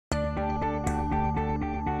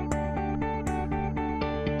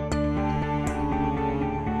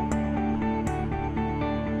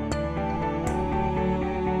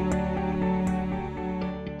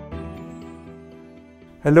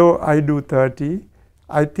Hello, I do 30.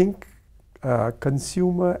 I think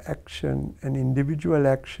consumer action and individual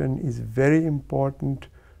action is very important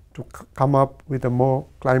to come up with a more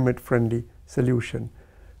climate-friendly solution.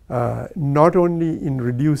 Not only in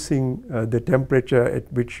reducing the temperature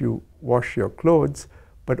at which you wash your clothes,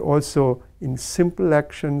 but also in simple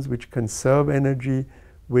actions which conserve energy,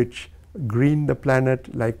 which green the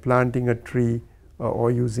planet, like planting a tree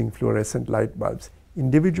or using fluorescent light bulbs.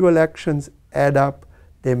 Individual actions add up.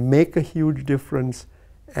 They make a huge difference,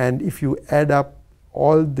 and if you add up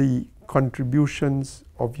all the contributions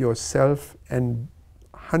of yourself and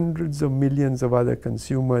hundreds of millions of other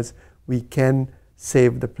consumers, we can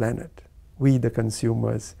save the planet. We, the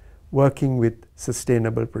consumers, working with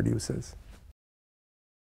sustainable producers.